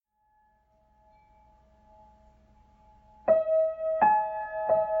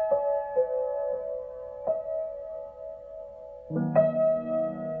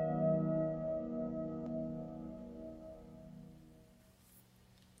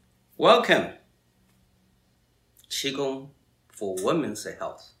Welcome. Qigong for women's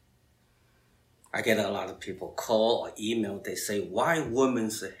health. I get a lot of people call or email. They say, why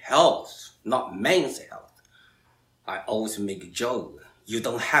women's health, not men's health? I always make a joke. You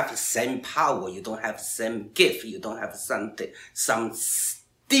don't have the same power. You don't have the same gift. You don't have some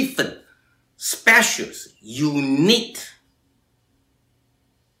different, special, unique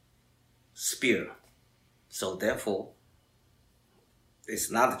spirit. So therefore, it's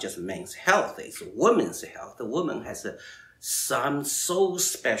not just men's health, it's women's health. The woman has some so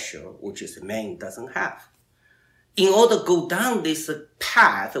special, which is man doesn't have. In order to go down this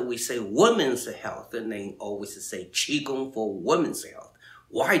path, we say women's health, and they always say Qigong for women's health.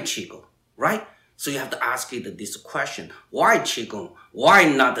 Why Qigong, right? So you have to ask it this question. Why Qigong? Why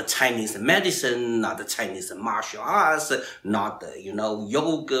not the Chinese medicine, not the Chinese martial arts, not the,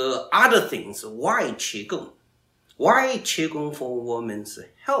 yoga, other things? Why Qigong? Why Qigong for women's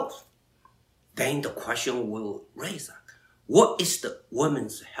health? Then the question will raise up. What is the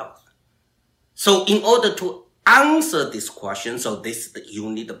women's health? So in order to answer this question, so this is the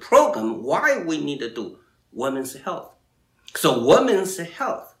unit program, why we need to do women's health. So women's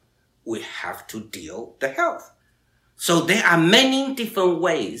health, we have to deal the health. So there are many different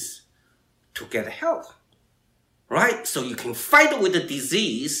ways to get health, right? So you can fight with the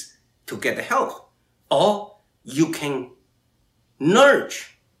disease to get health, or you can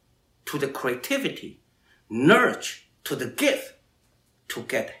nurture to the creativity, nurture to the gift to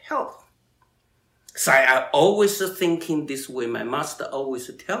get health. So I always thinking this way. My master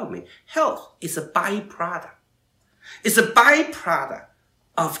always tell me, health is a byproduct. It's a byproduct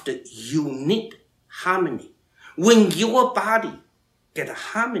of the unique harmony. When your body get a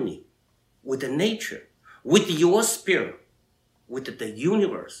harmony with the nature, with your spirit, with the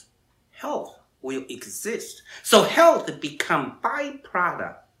universe, health will exist. So health become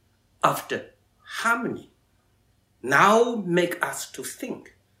byproduct of the harmony. Now make us to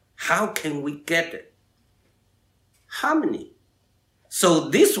think, how can we get it? Harmony. So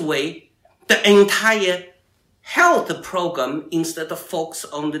this way, the entire health program, instead of focus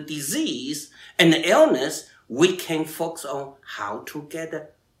on the disease and the illness, we can focus on how to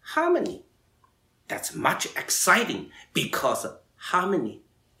get harmony. That's much exciting because harmony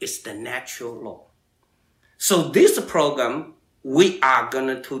is the natural law. So this program, we are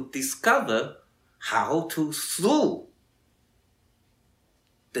going to discover how to through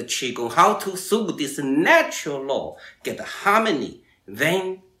the Qigong, how to through this natural law, get harmony,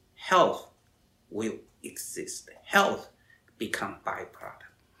 then health will exist. Health become byproduct.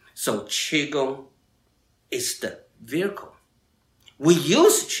 So Qigong is the vehicle. We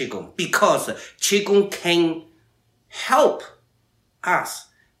use Qigong because Qigong can help us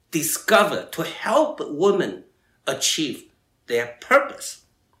discover, to help women achieve their purpose,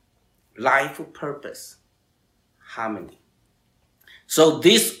 life purpose, harmony. So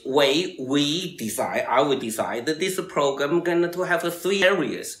this way I will decide that this program going to have 3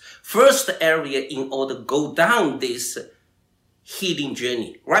 areas. First area, in order to go down this healing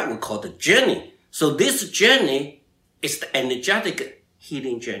journey, right? We call the journey. So this journey is the energetic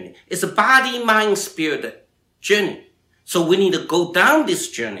healing journey. It's a body, mind, spirit journey. So we need to go down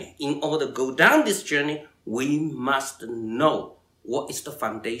this journey. In order to go down this journey, we must know what is the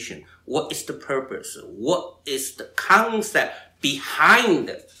foundation, what is the purpose, what is the concept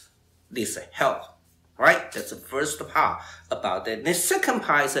behind this health, right? That's the first part about it. The second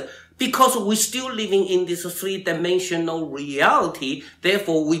part is because we're still living in this 3-dimensional reality,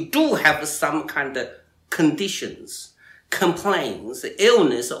 therefore we do have some kind of conditions, complaints,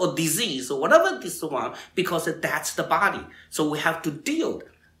 illness, or disease, or whatever this one, because that's the body. So we have to deal with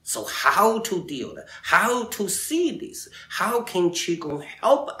it. So how to deal with it? How to see this? How can Qigong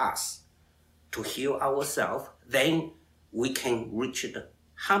help us to heal ourselves? Then we can reach the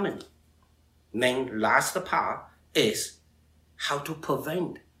harmony. Then last part is how to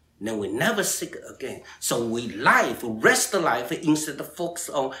prevent. Then we never sick again. So we rest the life, instead of focus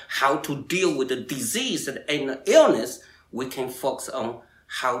on how to deal with the disease and the illness, we can focus on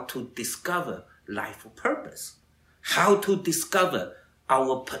how to discover life purpose, how to discover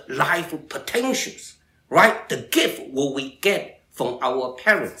our life potentials, right? The gift what we get from our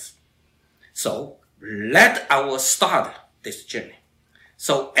parents. So let us start this journey.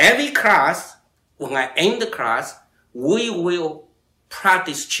 So every class, when I end the class, we will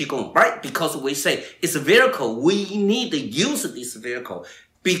practice Qigong, right? Because we say it's a vehicle. We need to use this vehicle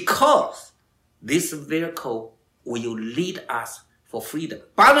because this vehicle will lead us for freedom.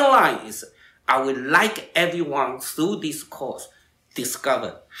 Bottom line is, I would like everyone through this course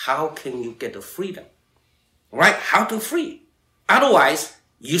discover how can you get the freedom, right? How to free. Otherwise,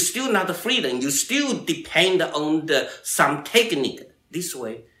 You still not freedom. You still depend on some technique. This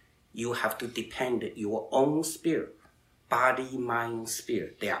way, you have to depend your own spirit. Body, mind,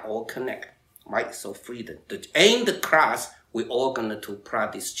 spirit. They are all connected. Right? So freedom. In the class, we're all going to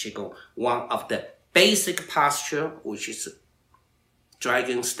practice Qigong. One of the basic posture, which is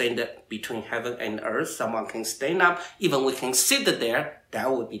dragon stand between heaven and earth. Someone can stand up. Even we can sit there. That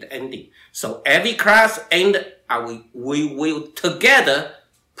will be the ending. So every class end, we will together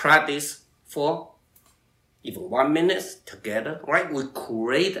practice for even 1 minute together, right? We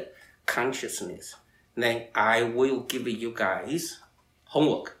create consciousness. Then I will give you guys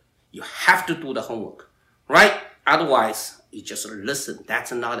homework. You have to do the homework, right? Otherwise, you just listen.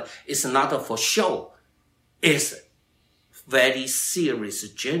 It's not for show. It's very serious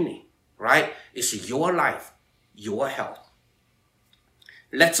journey, right? It's your life, your health.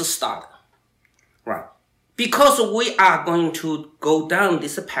 Let's start, right? Because we are going to go down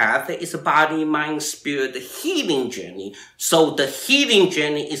this path, it's a body, mind, spirit healing journey. So the healing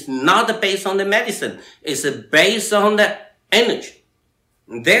journey is not based on the medicine. It's based on the energy.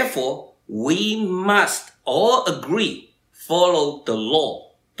 Therefore, we must all agree, follow the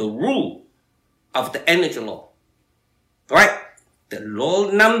law, the rule of the energy law. Right? The law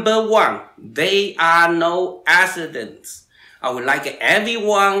number 1, there are no accidents. I would like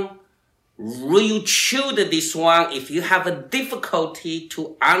everyone real chew this one. If you have a difficulty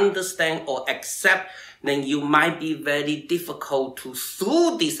to understand or accept, then you might be very difficult to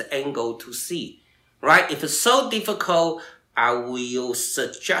through this angle to see. Right? If it's so difficult, I will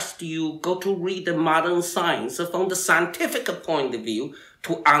suggest you go to read the modern science from the scientific point of view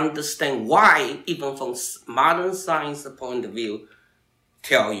to understand why, even from modern science point of view,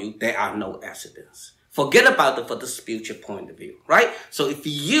 tell you there are no accidents. Forget about it for the spiritual point of view, right? So if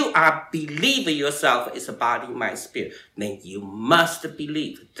you are believing yourself is a body, mind, spirit, then you must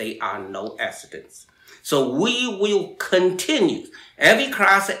believe there are no accidents. So we will continue. Every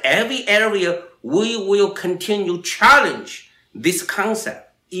class, every area, we will continue challenge this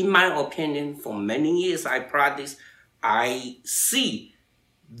concept. In my opinion, for many years I practice, I see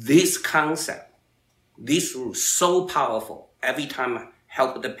this concept, this rule so powerful. Every time I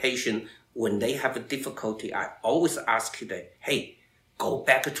help the patient, when they have a difficulty, I always ask them, hey, go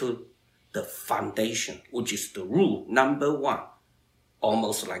back to the foundation, which is the rule number 1.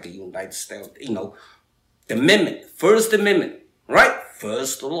 Almost like the United States, the amendment, first amendment, right?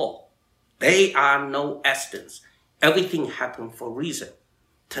 First law. There are no accidents. Everything happened for a reason.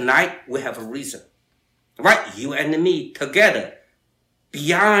 Tonight, we have a reason, right? You and me together,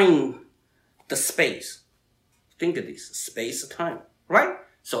 beyond the space. Think of this, space-time, right?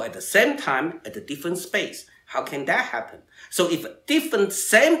 So at the same time, at a different space. How can that happen? So if a different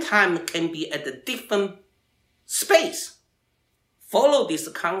same time can be at a different space, follow this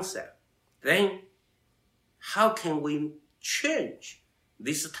concept, then how can we change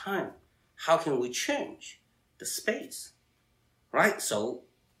this time? How can we change the space? Right? So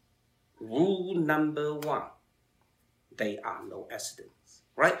rule number 1, there are no accidents,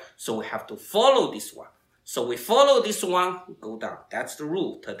 right? So we have to follow this one. So we follow this one, go down. That's the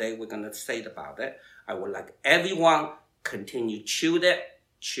rule. Today we're going to say about it. I would like everyone continue chew that,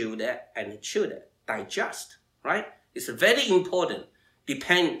 and chew that. Digest, right? It's very important.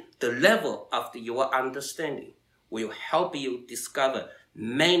 Depend the level of your understanding will help you discover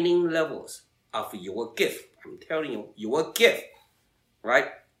many levels of your gift. I'm telling you, your gift, right?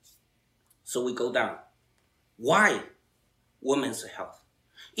 So we go down. Why women's health?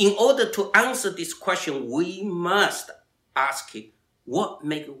 In order to answer this question, we must ask it, what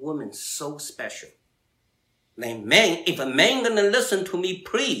makes a woman so special? Then man, if a man gonna listen to me,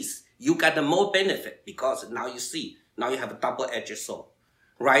 please, you got the more benefit because now you see, now you have a double-edged sword,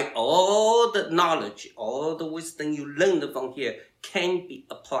 right? All the knowledge, all the wisdom you learned from here can be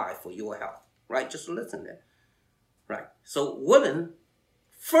applied for your health, right? Just listen there, right? So women,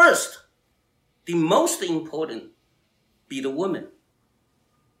 first, the most important be the woman.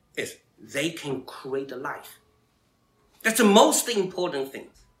 Is they can create a life. That's the most important thing,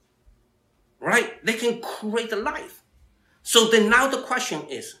 right? They can create a life. So then now the question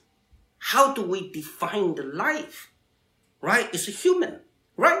is, how do we define the life, right? It's a human,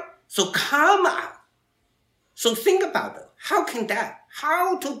 right? So come out. So think about it.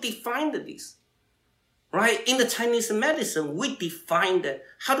 How to define this, right? In the Chinese medicine,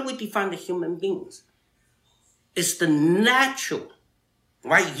 how do we define the human beings? It's the natural,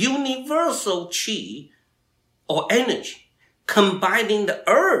 right? Universal qi or energy combining the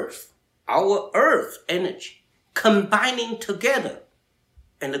earth, our earth energy, combining together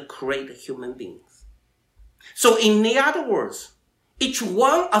and create human beings. So in the other words, each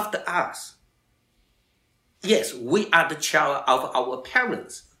one of us, yes, we are the child of our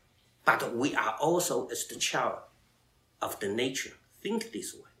parents, but we are also as the child of the nature. Think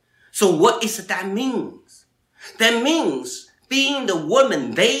this way. So what is that means? That means being the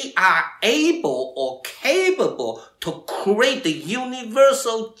woman, they are able or capable to create the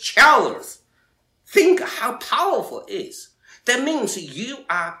universal childless. Think how powerful it is. That means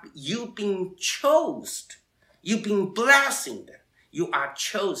you've been chosen. You've been blessed. You are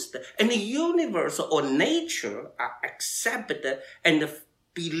chosen. And the universe or nature are accepted and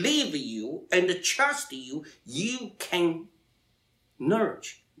believe you and trust you. You can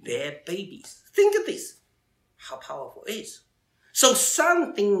nurture their babies. Think of this. How powerful it is. So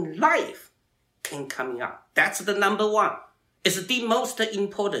something life can come out. That's the number one. It's the most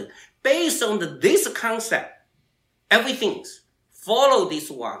important. Based on this concept, everything's follow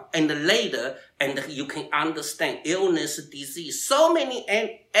this one, and later, and you can understand illness, disease, so many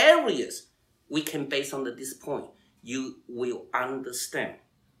areas we can base on this point. You will understand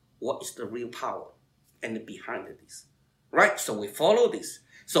what is the real power and behind this, right? So we follow this.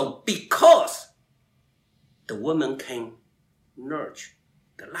 So because the woman can nurture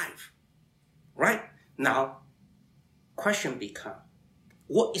the life, right? Now, question becomes,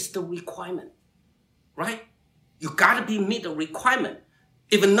 what is the requirement, right? You gotta meet the requirement.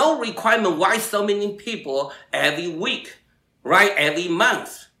 If no requirement, why so many people every week, right? Every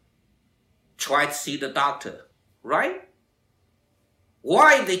month, try to see the doctor, right?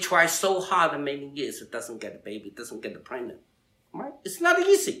 Why they try so hard many years, it doesn't get a baby, doesn't get pregnant, right? It's not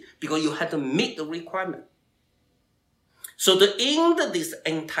easy because you have to meet the requirement. So the end of this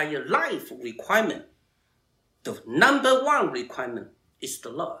entire life requirement, the number one requirement is the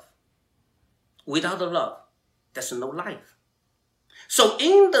love. Without the love, there's no life. So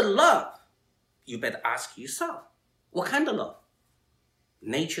in the love, you better ask yourself, what kind of love?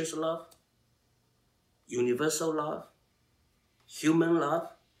 Nature's love, universal love, human love,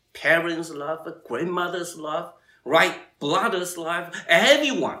 parents' love, grandmother's love, right? Brother's love,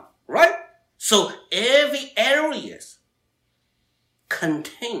 everyone, right? So every area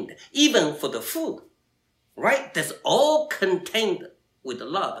contained, even for the food, right? That's all contained with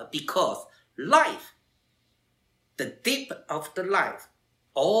love because life, the deep of the life,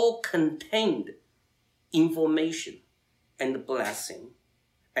 all contained information and blessing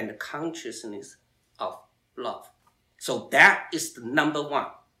and consciousness of love. So that is the number one,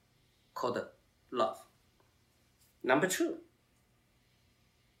 called love. Number two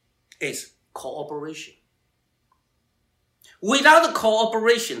is cooperation. Without the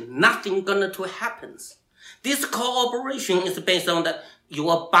cooperation, nothing gonna to happen. This cooperation is based on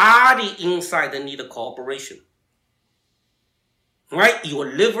your body inside need cooperation. Right? Your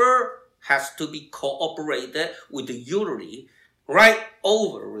liver has to be cooperated with the uterus, right?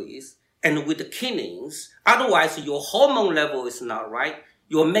 Ovaries, and with the kidneys. Otherwise, your hormone level is not right.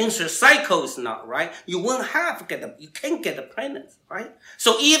 Your menstrual cycle is not right. You won't you can't get pregnant, right?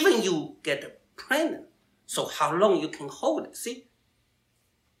 So even you get pregnant, so how long you can hold it? See?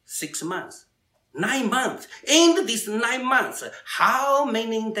 6 months, 9 months. In these 9 months, how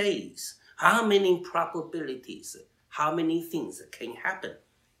many days, how many probabilities, how many things can happen?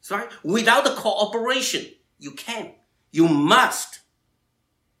 Right? Without the cooperation, you can't. You must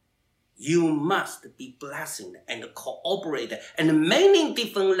be blessed and cooperate and many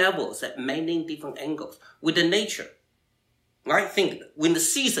different levels at many different angles with the nature. Right? Think with the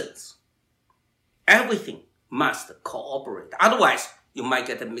seasons, everything must cooperate. Otherwise, you might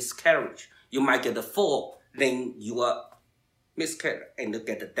get a miscarriage. You might get a fall. Then you are miscarriage and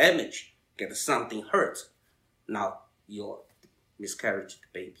get a damage, get something hurt. Now you're miscarriage the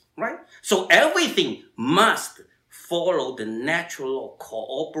baby, right? So everything must follow the natural law,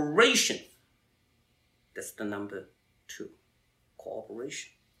 cooperation. That's the number two,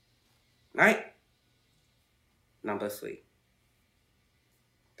 cooperation, right? Number three.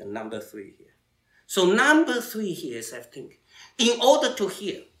 The number three here. So number three here is everything. In order to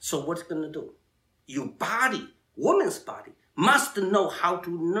heal, so what's going to do? Your body, woman's body, must know how to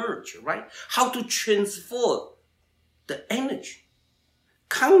nurture, right? How to transfer the energy,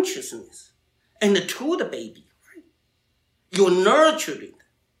 consciousness, and to the baby, right? You're nurturing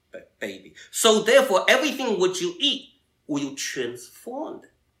the baby. So therefore, everything what you eat will transform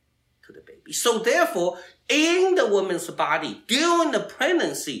to the baby. So therefore, in the woman's body, during the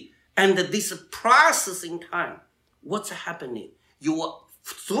pregnancy and this processing time, what's happening?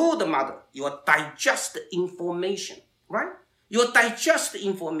 Through the mother, you digest the information, right? You digest the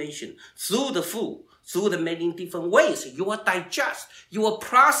information through the food, through the many different ways. You digest, you are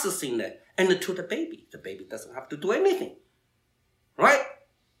processing it, and to the baby. The baby doesn't have to do anything,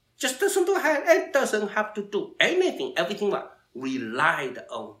 child it doesn't have to do anything. Everything relied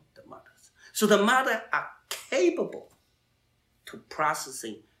on the mothers. So the mother are capable to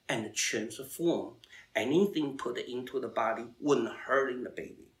processing and transform anything put into the body wouldn't hurting the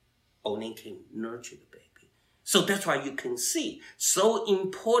baby, only can nurture the baby. So that's why you can see so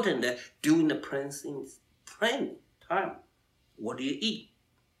important that during the pregnancy time, what do you eat?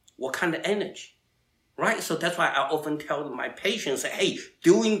 What kind of energy? Right? So that's why I often tell my patients, hey,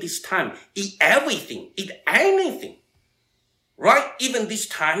 during this time, eat everything, eat anything. Right? Even this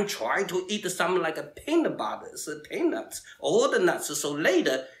time, try to eat something like a peanut butter, peanuts, all the nuts. So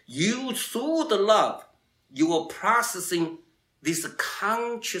later, you, through the love, you are processing this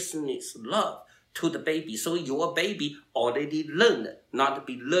consciousness love to the baby. So your baby already learned not to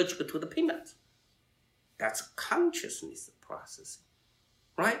be allergic to the peanuts. That's consciousness processing.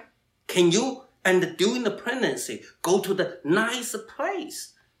 Right? Can you, and during the pregnancy, go to the nice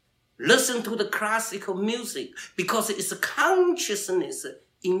place? Listen to the classical music because it's a consciousness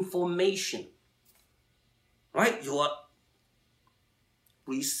information. Right? You are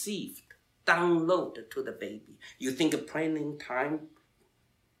received, downloaded to the baby. You think a pregnant time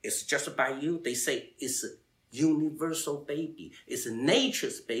is just by you? They say it's a universal baby. It's a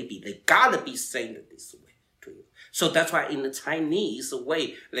nature's baby. They gotta be saying it this way to you. So that's why in the Chinese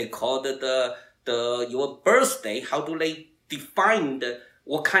way, they call it your birthday. How do they define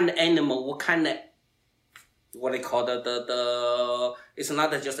what kind of animal, what kind of, what they call it's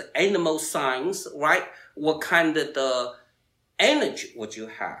not just animal science, right? What kind of the energy would you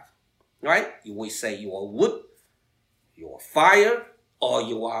have, right? You will say you are wood, you are fire, or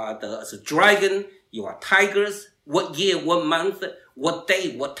you are as a dragon, you are tigers, what year, what month, what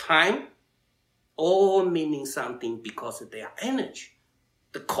day, what time, all meaning something because of their energy,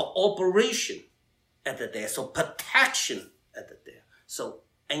 the cooperation at the there, so protection at the there. So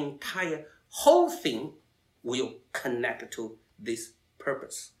entire whole thing will connect to this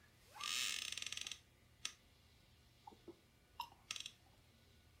purpose.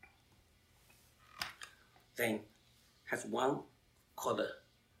 Then has one called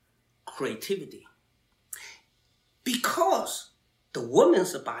creativity. Because the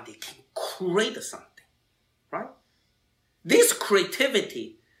woman's body can create something, right? This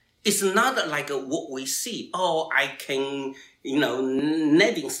creativity it's not like what we see. Oh, I can,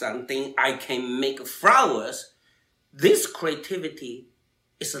 knitting something. I can make flowers. This creativity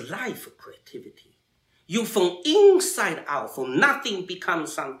is a life creativity. You from inside out, from nothing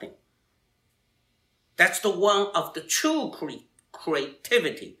becomes something. That's the one of the true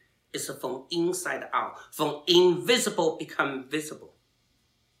creativity. It's from inside out. From invisible become visible.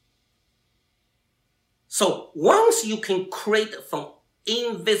 So once you can create from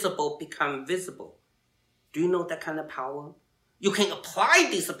invisible become visible. Do you know that kind of power? You can apply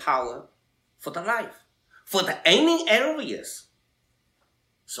this power for the life, for the any areas.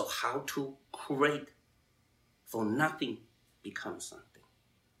 So how to create from nothing become something.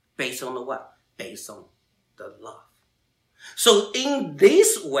 Based on the what? Based on the love. So in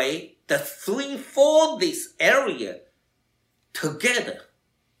this way, the 3-4 this area together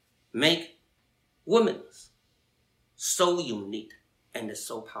make women so unique and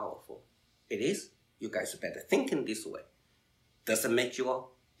so powerful. It is. You guys better think in this way. Does it make your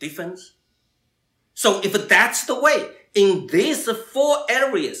difference? So if that's the way, in these 4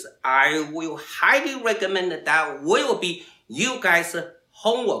 areas, I will highly recommend that will be you guys'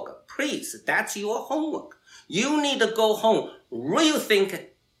 homework. Please, that's your homework. You need to go home, really think,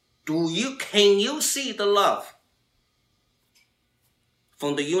 can you see the love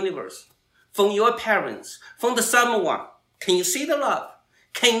from the universe, from your parents, from the someone? Can you see the love?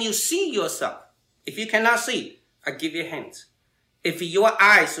 Can you see yourself? If you cannot see, I give you hands. If your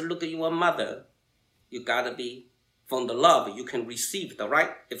eyes look at your mother, you gotta be from the love. You can receive it, right?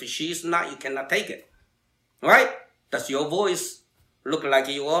 If she is not, you cannot take it, right? Does your voice look like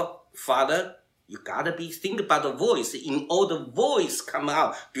your father? You gotta think about the voice. In all the voice come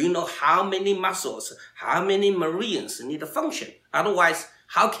out, do you know how many muscles, how many meridians need to function? Otherwise,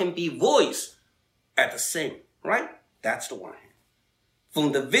 how can be voice at the same, right? That's the one.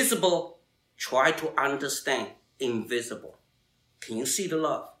 From the visible, try to understand invisible. Can you see the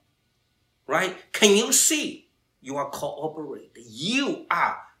love? Right? Can you see you are cooperating? You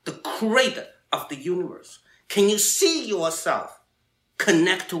are the creator of the universe. Can you see yourself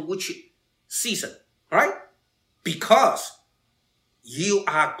connect to which season? Right? Because you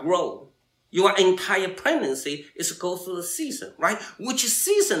are grown. Your entire pregnancy is go through the season, right? Which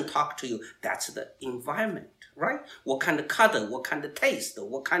season talk to you? That's the environment, right? What kind of color, what kind of taste,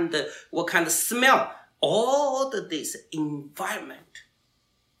 what kind of smell? All of this environment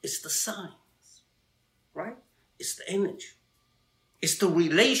is the sign. right? It's the energy. It's the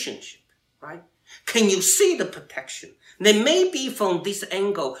relationship, right? Can you see the protection? Then maybe from this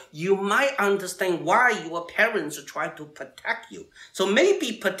angle, you might understand why your parents try to protect you. So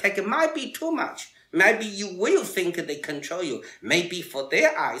maybe protect might be too much. Maybe you will think they control you. Maybe for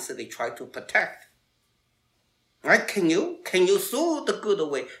their eyes, they try to protect. Right? Can you through the good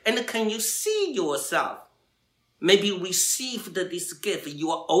way? And can you see yourself? Maybe receive this gift.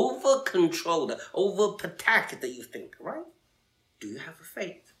 You are over-controlled, over-protected, you think, right? Do you have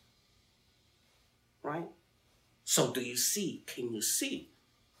faith? Right? So do you see? Can you see?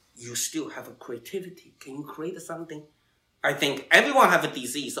 You still have a creativity. Can you create something? I think everyone have a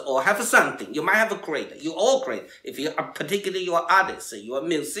disease or have something. You might have a creator. You all create. If you are particularly you are artists, you are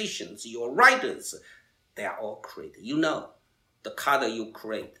musicians, you are writers, they are all created. You know the color you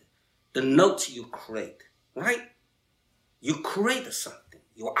create, the notes you create, right? You create something.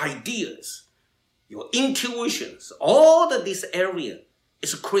 Your ideas, your intuitions, all of this area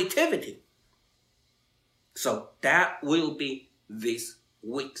is creativity. So that will be this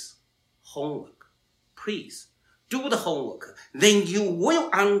week's homework. Please do the homework. Then you will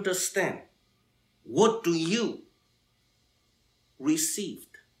understand what do you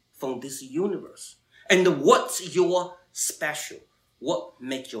received from this universe and what's your special, what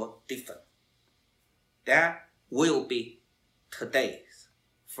makes you different. That will be today's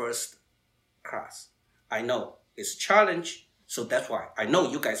first class. I know it's a challenge, so that's why I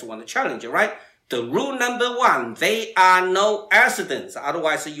know you guys want to challenge it, right? The rule number 1, there are no accidents.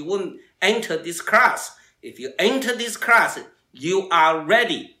 Otherwise, you wouldn't enter this class. If you enter this class, you are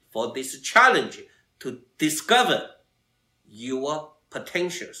ready for this challenge to discover your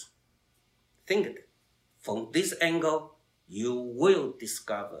potentials. Think it. From this angle, you will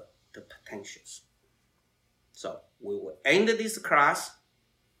discover the potentials. So we will end this class.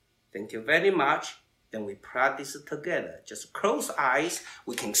 Thank you very much. Then we practice together. Just close eyes.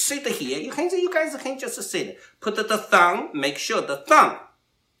 We can sit here. You guys can just sit. Put the thumb. Make sure the thumb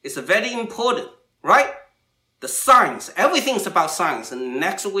is very important, right? The science. Everything's about science. And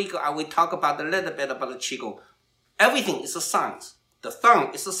next week, I will talk about a little bit about the Qigong. Everything is a science. The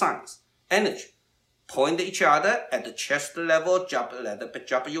thumb is a science. Energy. Point each other at the chest level. Drop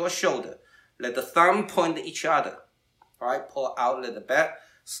your shoulder. Let the thumb point each other. All right? Pull out a little bit.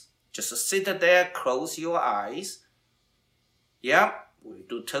 Just sit there, close your eyes. Yeah, we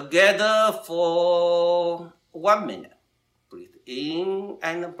do together for 1 minute. Breathe in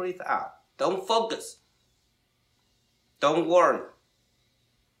and breathe out. Don't focus. Don't worry.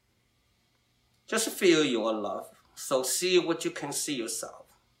 Just feel your love. So see what you can see yourself.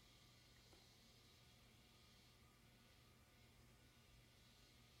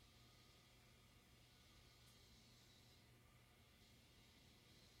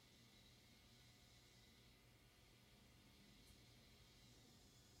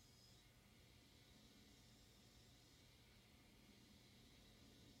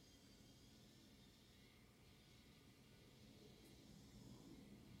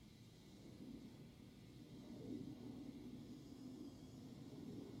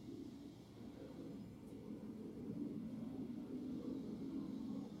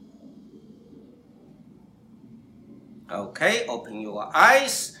 Okay, open your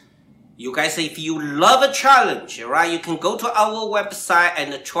eyes. You guys, if you love a challenge, right, you can go to our website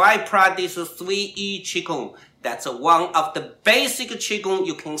and try practice 3E Qigong. That's one of the basic Qigong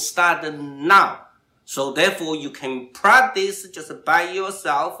you can start now. So therefore, you can practice just by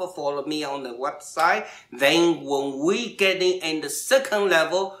yourself. Follow me on the website. Then when we get in the second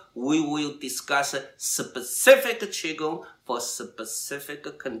level, we will discuss specific Qigong for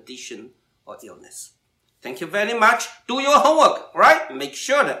specific condition or illness. Thank you very much. Do your homework, right? Make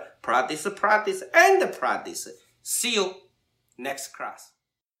sure that practice, and practice. See you next class.